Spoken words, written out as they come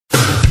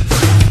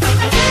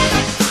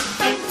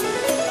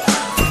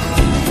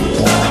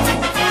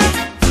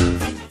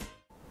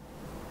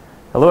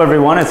Hello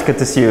everyone, it's good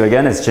to see you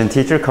again. It's Jin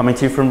Teacher coming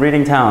to you from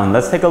Reading Town.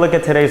 Let's take a look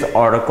at today's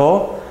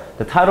article.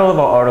 The title of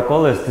our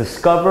article is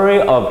Discovery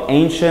of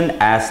Ancient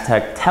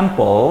Aztec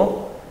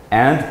Temple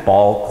and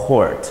Ball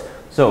Court.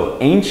 So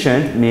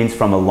ancient means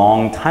from a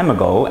long time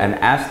ago, and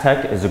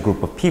Aztec is a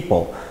group of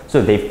people.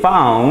 So they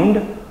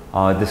found,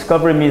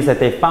 discovery means that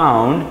they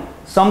found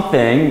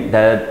something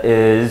that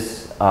is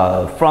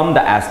from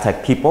the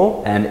Aztec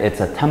people, and it's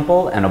a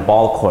temple and a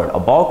ball court. A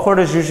ball court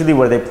is usually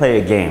where they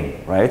play a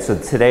game, right? So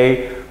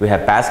today we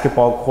have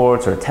basketball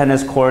courts or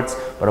tennis courts,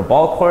 but a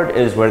ball court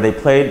is where they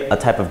played a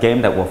type of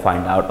game that we'll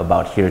find out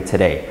about here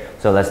today.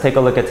 So let's take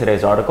a look at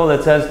today's article.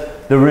 It says,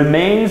 the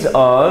remains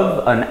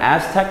of an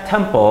Aztec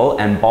temple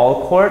and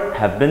ball court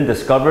have been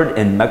discovered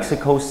in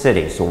Mexico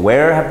City. So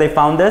where have they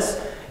found this?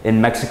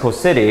 In Mexico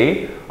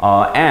City,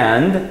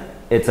 and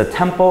it's a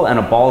temple and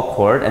a ball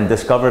court, and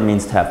discover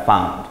means to have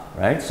found,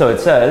 right? So it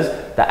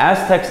says, the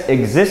Aztecs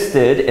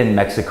existed in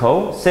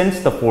Mexico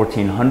since the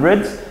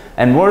 1400s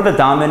and were the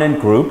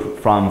dominant group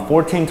from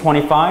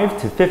 1425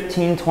 to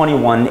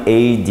 1521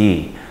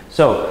 AD.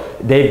 So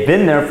they've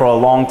been there for a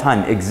long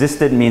time.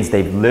 Existed means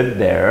they've lived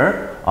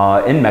there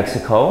in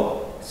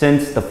Mexico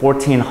since the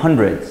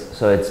 1400s.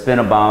 So it's been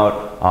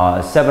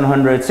about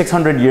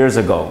 600 years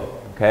ago.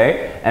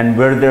 Okay? And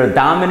we're their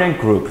dominant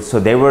group. So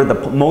they were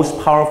the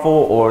most powerful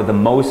or the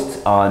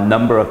most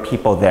number of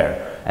people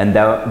there. And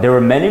there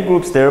were many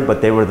groups there,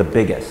 but they were the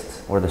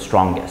biggest or the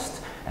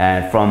strongest.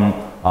 And from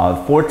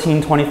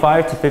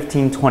 1425 to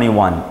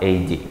 1521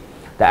 AD.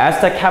 The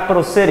Aztec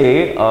capital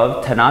city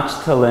of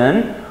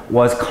Tenochtitlan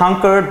was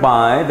conquered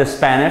by the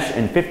Spanish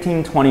in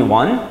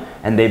 1521,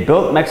 and they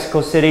built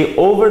Mexico City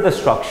over the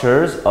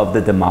structures of the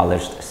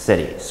demolished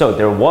city. So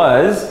there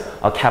was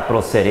a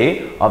capital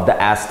city of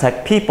the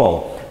Aztec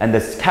people, and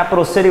this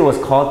capital city was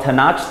called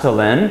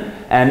Tenochtitlan,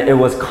 and it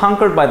was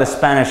conquered by the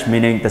Spanish,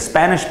 meaning the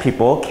Spanish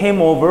people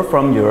came over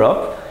from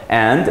Europe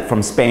and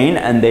from Spain,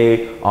 and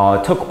they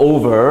took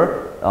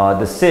over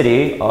the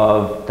city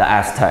of the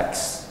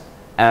Aztecs.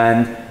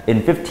 And in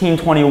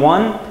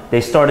 1521, they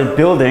started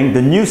building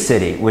the new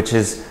city, which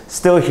is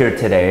still here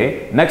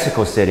today,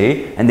 Mexico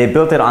City, and they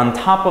built it on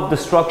top of the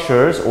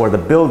structures or the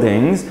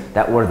buildings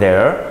that were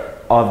there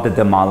of the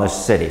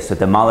demolished city. So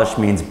demolished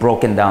means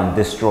broken down,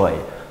 destroyed.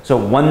 So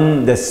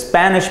when the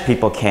Spanish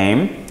people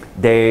came,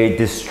 they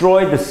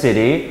destroyed the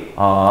city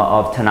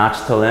of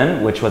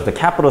Tenochtitlan, which was the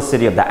capital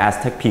city of the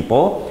Aztec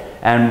people.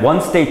 And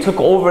once they took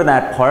over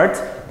that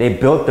part, they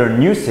built their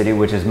new city,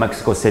 which is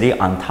Mexico City,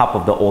 on top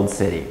of the old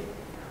city.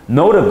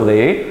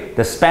 Notably,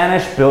 the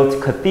Spanish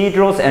built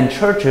cathedrals and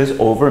churches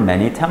over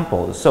many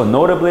temples. So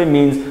notably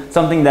means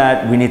something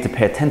that we need to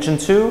pay attention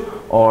to,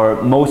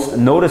 or most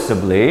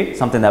noticeably,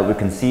 something that we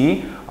can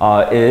see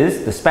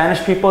is the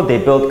Spanish people,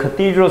 they built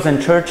cathedrals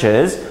and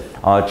churches.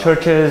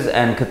 Churches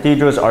and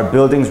cathedrals are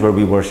buildings where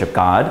we worship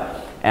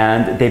God,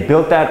 and they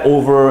built that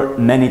over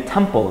many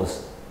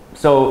temples.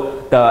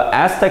 So the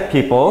Aztec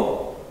people,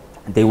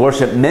 they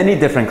worship many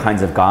different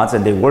kinds of gods,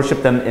 and they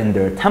worship them in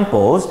their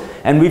temples.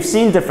 And we've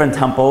seen different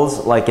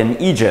temples like in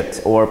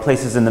Egypt or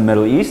places in the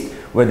Middle East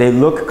where they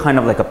look kind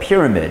of like a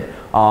pyramid.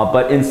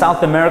 But in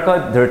South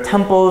America, their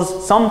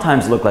temples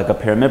sometimes look like a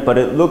pyramid, but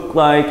it looked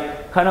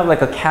like kind of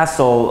like a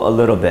castle a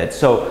little bit.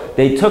 So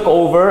they took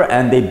over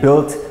and they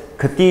built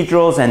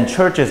cathedrals and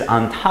churches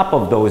on top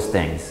of those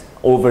things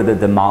over the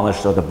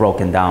demolished or the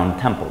broken down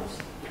temples.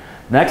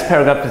 The next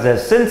paragraph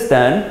says, since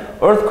then,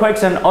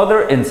 earthquakes and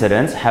other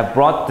incidents have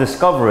brought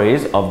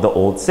discoveries of the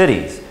old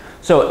cities.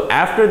 So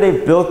after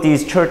they built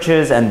these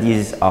churches and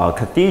these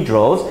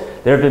cathedrals,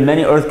 there have been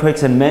many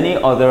earthquakes and many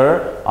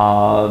other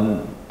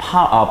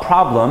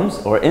problems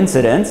or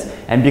incidents,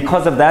 and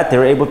because of that, they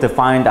were able to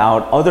find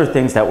out other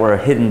things that were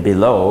hidden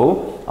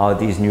below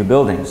these new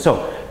buildings.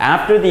 So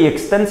after the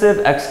extensive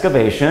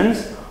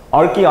excavations,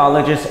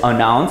 archaeologists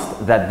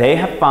announced that they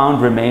have found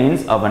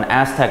remains of an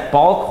Aztec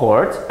ball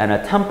court and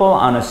a temple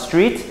on a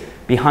street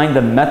behind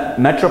the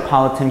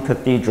Metropolitan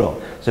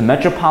Cathedral. So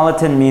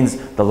metropolitan means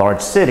the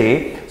large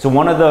city. So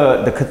one of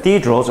the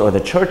cathedrals or the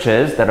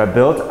churches that are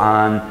built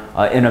on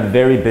in a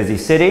very busy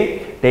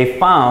city, they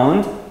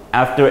found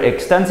after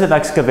extensive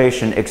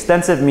excavation,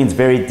 extensive means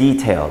very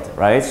detailed,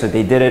 right? So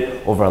they did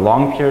it over a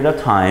long period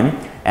of time,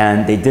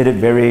 and they did it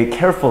very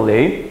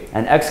carefully.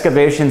 And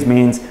excavations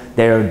means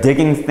they're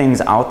digging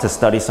things out to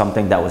study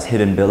something that was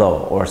hidden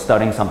below, or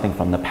studying something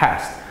from the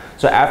past.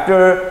 So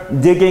after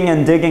digging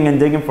and digging and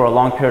digging for a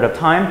long period of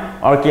time,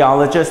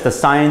 archaeologists, the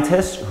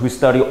scientists who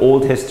study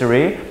old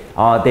history,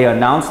 they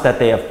announced that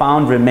they have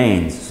found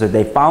remains. So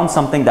they found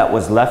something that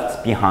was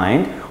left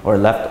behind or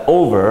left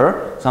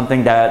over,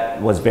 something that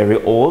was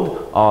very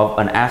old, of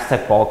an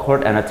Aztec ball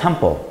court and a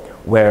temple,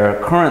 where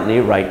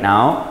currently, right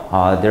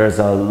now, there's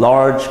a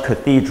large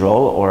cathedral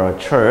or a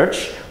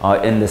church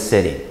in the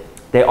city.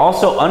 They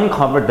also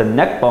uncovered the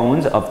neck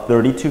bones of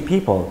 32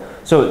 people.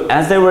 So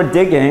as they were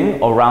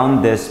digging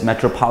around this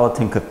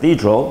Metropolitan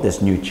Cathedral,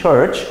 this new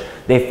church,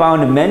 They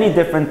found many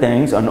different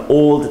things, an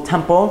old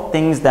temple,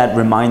 things that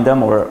remind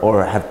them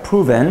or have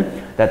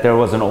proven that there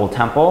was an old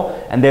temple.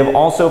 And they've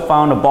also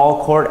found a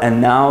ball court and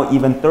now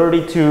even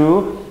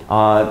 32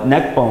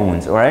 neck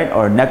bones, right?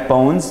 Or neck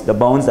bones, the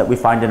bones that we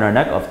find in our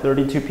neck of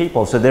 32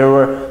 people. So there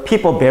were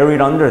people buried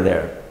under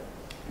there.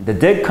 The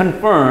dig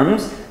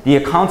confirms the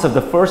accounts of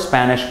the first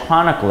Spanish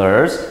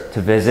chroniclers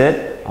to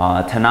visit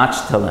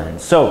Tenochtitlan.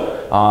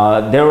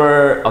 So there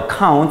were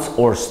accounts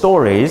or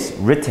stories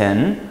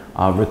written,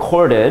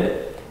 recorded,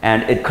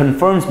 and it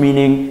confirms,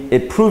 meaning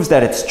it proves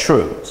that it's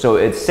true. So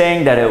it's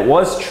saying that it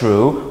was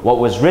true what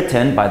was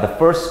written by the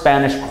first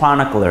Spanish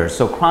chroniclers.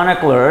 So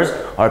chroniclers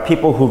are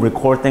people who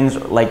record things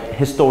like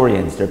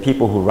historians. They're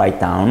people who write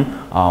down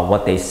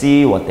what they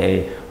see, what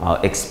they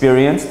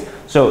experienced.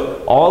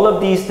 So all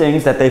of these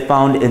things that they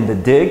found in the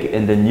dig,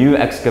 in the new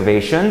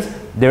excavations,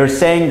 they're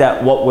saying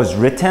that what was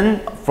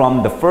written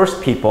from the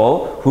first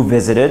people who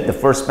visited, the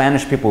first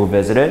Spanish people who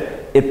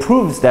visited, it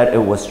proves that it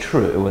was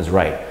true, it was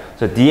right.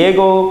 So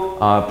Diego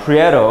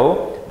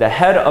Prieto, the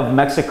head of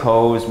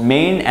Mexico's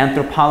main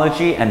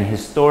anthropology and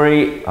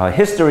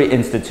history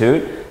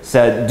institute,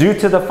 said, due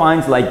to the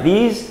finds like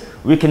these,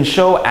 we can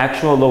show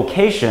actual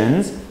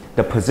locations,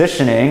 the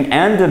positioning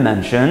and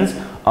dimensions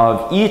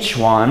of each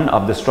one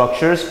of the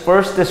structures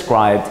first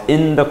described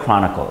in the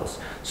chronicles.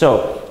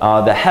 So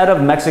the head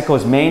of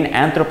Mexico's main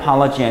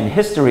anthropology and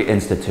history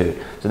institute,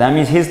 so that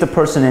means he's the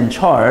person in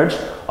charge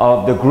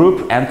of the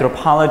group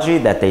anthropology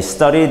that they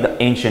studied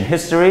the ancient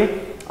history.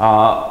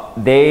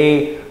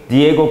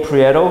 Diego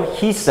Prieto,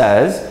 he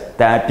says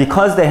that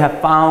because they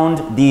have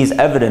found these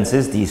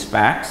evidences, these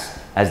facts,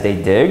 as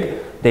they dig,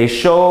 they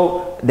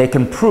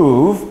can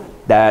prove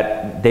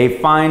that they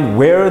find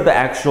where the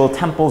actual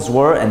temples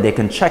were and they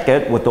can check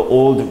it with the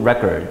old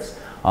records.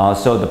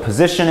 So the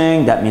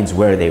positioning, that means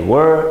where they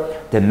were.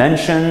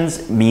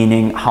 Dimensions,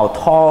 meaning how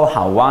tall,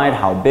 how wide,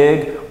 how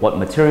big, what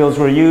materials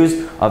were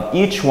used of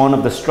each one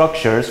of the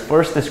structures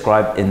first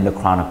described in the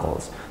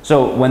chronicles.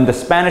 So when the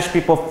Spanish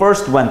people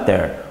first went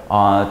there,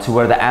 to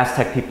where the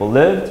Aztec people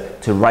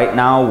lived, to right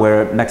now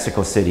where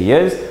Mexico City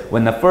is,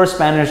 when the first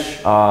Spanish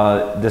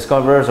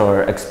discoverers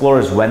or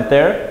explorers went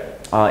there,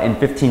 in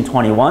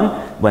 1521,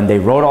 when they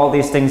wrote all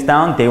these things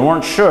down, they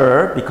weren't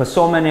sure because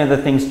so many of the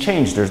things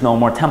changed. There's no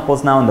more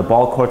temples now and the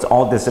ball courts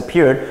all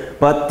disappeared.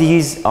 But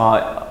these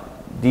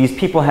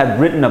people had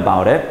written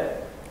about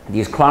it,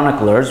 these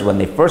chroniclers, when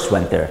they first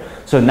went there.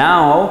 So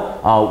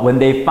now, when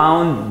they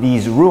found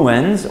these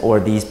ruins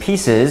or these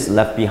pieces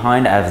left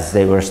behind as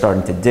they were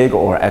starting to dig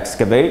or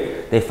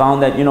excavate, they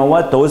found that, you know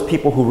what, those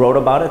people who wrote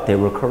about it, they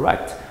were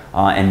correct.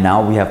 And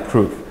now we have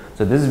proof.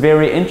 So this is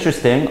very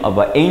interesting of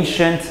an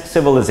ancient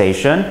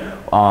civilization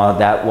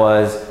that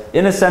was,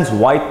 in a sense,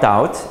 wiped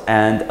out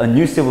and a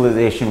new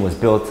civilization was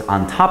built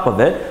on top of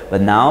it.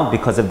 But now,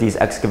 because of these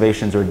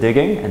excavations or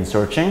digging and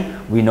searching,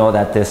 we know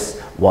that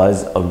this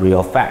was a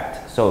real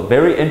fact. So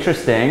very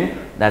interesting.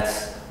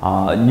 That's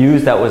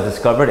news that was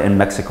discovered in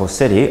Mexico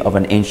City of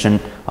an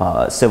ancient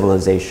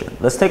civilization.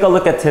 Let's take a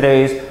look at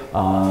today's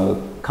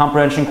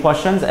comprehension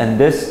questions, and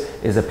this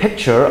is a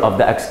picture of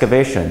the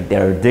excavation.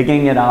 They're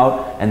digging it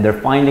out and they're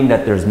finding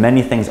that there's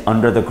many things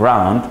under the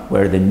ground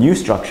where the new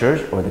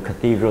structures or the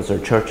cathedrals or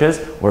churches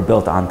were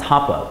built on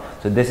top of.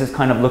 So this is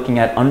kind of looking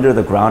at under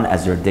the ground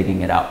as you're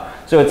digging it out.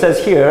 So it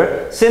says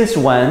here, since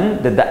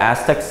when did the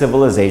Aztec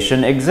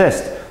civilization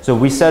exist? So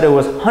we said it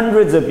was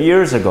hundreds of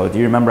years ago. Do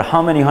you remember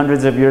how many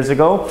hundreds of years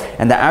ago?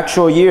 And the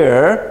actual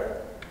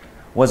year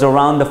was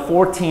around the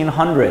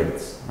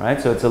 1400s,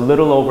 right? So it's a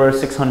little over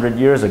 600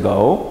 years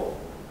ago.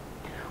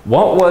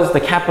 What was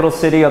the capital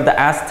city of the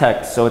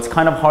Aztecs? So it's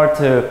kind of hard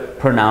to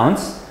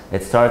pronounce.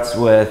 It starts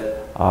with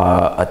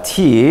a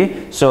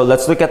T. So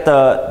let's look at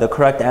the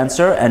correct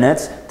answer, and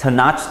it's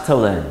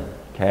Tenochtitlan.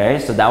 Okay,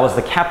 so that was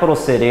the capital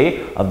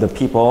city of the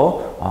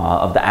people,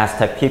 of the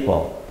Aztec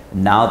people.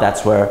 Now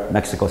that's where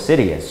Mexico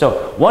City is.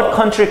 So what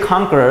country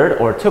conquered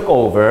or took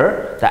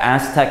over the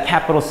Aztec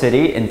capital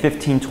city in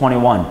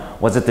 1521?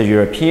 Was it the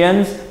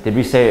Europeans? Did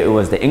we say it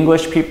was the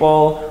English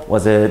people?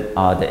 Was it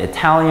the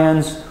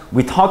Italians?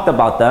 We talked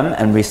about them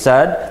and we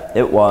said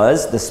it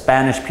was the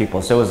Spanish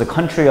people. So it was the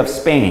country of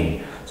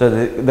Spain. So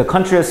the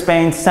country of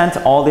Spain sent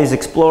all these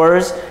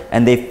explorers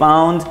and they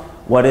found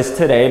what is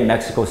today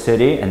Mexico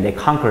City, and they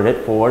conquered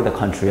it for the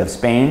country of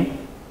Spain,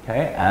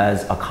 okay,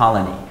 as a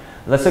colony.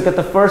 Let's look at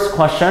the first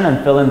question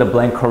and fill in the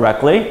blank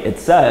correctly. It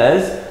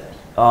says,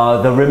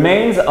 the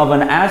remains of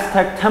an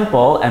Aztec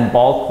temple and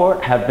ball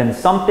court have been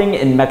something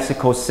in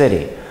Mexico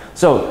City.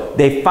 So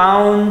they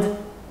found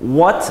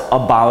what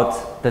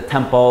about the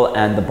temple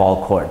and the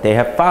ball court? They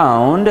have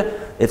found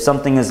if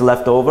something is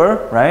left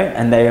over, right,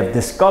 and they have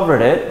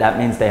discovered it, that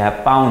means they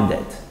have found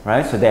it,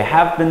 right? So they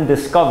have been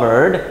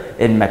discovered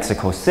in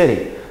Mexico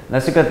City.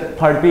 Let's look at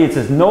part B. It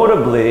says,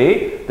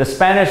 notably, the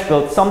Spanish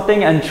built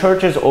something and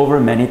churches over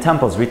many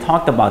temples. We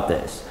talked about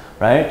this,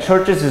 right?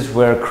 Churches is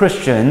where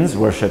Christians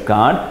worship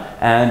God,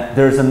 and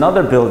there's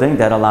another building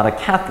that a lot of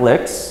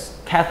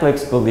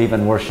Catholics believe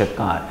and worship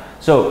God.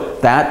 So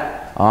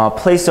that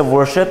place of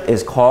worship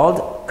is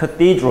called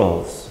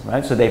cathedrals,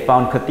 right? So they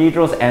found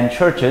cathedrals and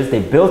churches.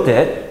 They built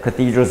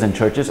cathedrals and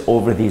churches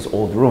over these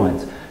old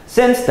ruins.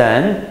 Since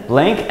then,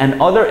 blank and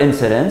other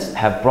incidents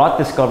have brought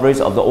discoveries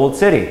of the old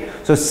city.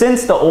 So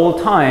since the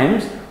old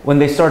times, when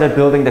they started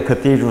building the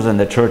cathedrals and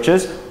the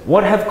churches,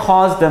 what have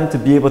caused them to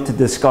be able to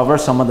discover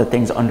some of the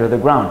things under the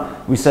ground?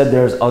 We said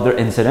there's other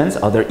incidents,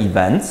 other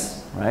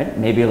events, right?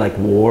 Maybe like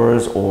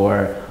wars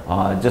or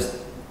just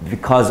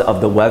because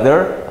of the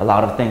weather, a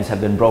lot of things have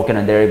been broken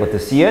and they're able to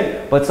see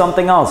it. But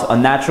something else, a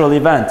natural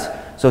event.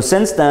 So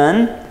since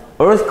then,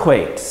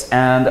 earthquakes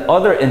and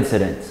other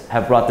incidents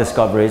have brought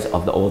discoveries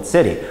of the old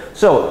city.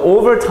 So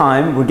over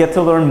time, we get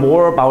to learn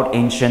more about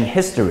ancient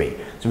history.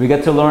 So we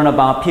get to learn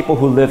about people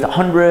who lived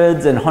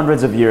hundreds and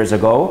hundreds of years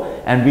ago,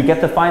 and we get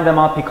to find them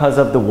out because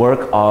of the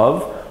work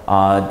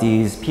of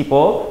these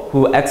people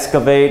who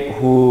excavate,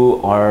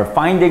 who are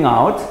finding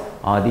out,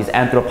 these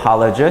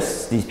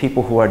anthropologists, these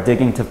people who are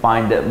digging to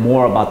find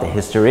more about the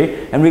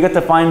history, and we get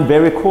to find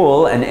very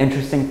cool and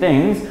interesting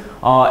things.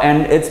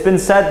 And it's been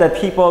said that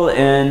people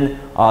in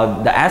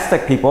the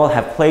Aztec people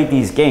have played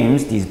these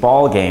games, these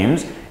ball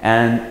games,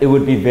 and it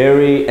would be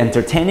very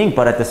entertaining,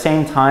 but at the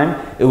same time,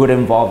 it would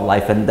involve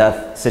life and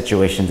death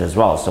situations as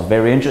well. So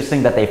very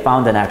interesting that they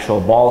found an actual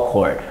ball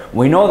court.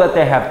 We know that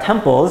they have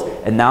temples,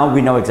 and now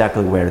we know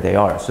exactly where they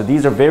are. So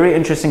these are very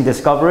interesting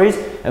discoveries,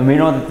 and we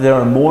know that there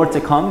are more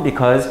to come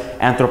because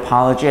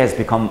anthropology has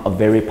become a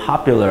very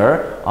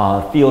popular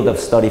field of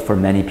study for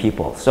many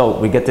people. So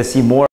we get to see more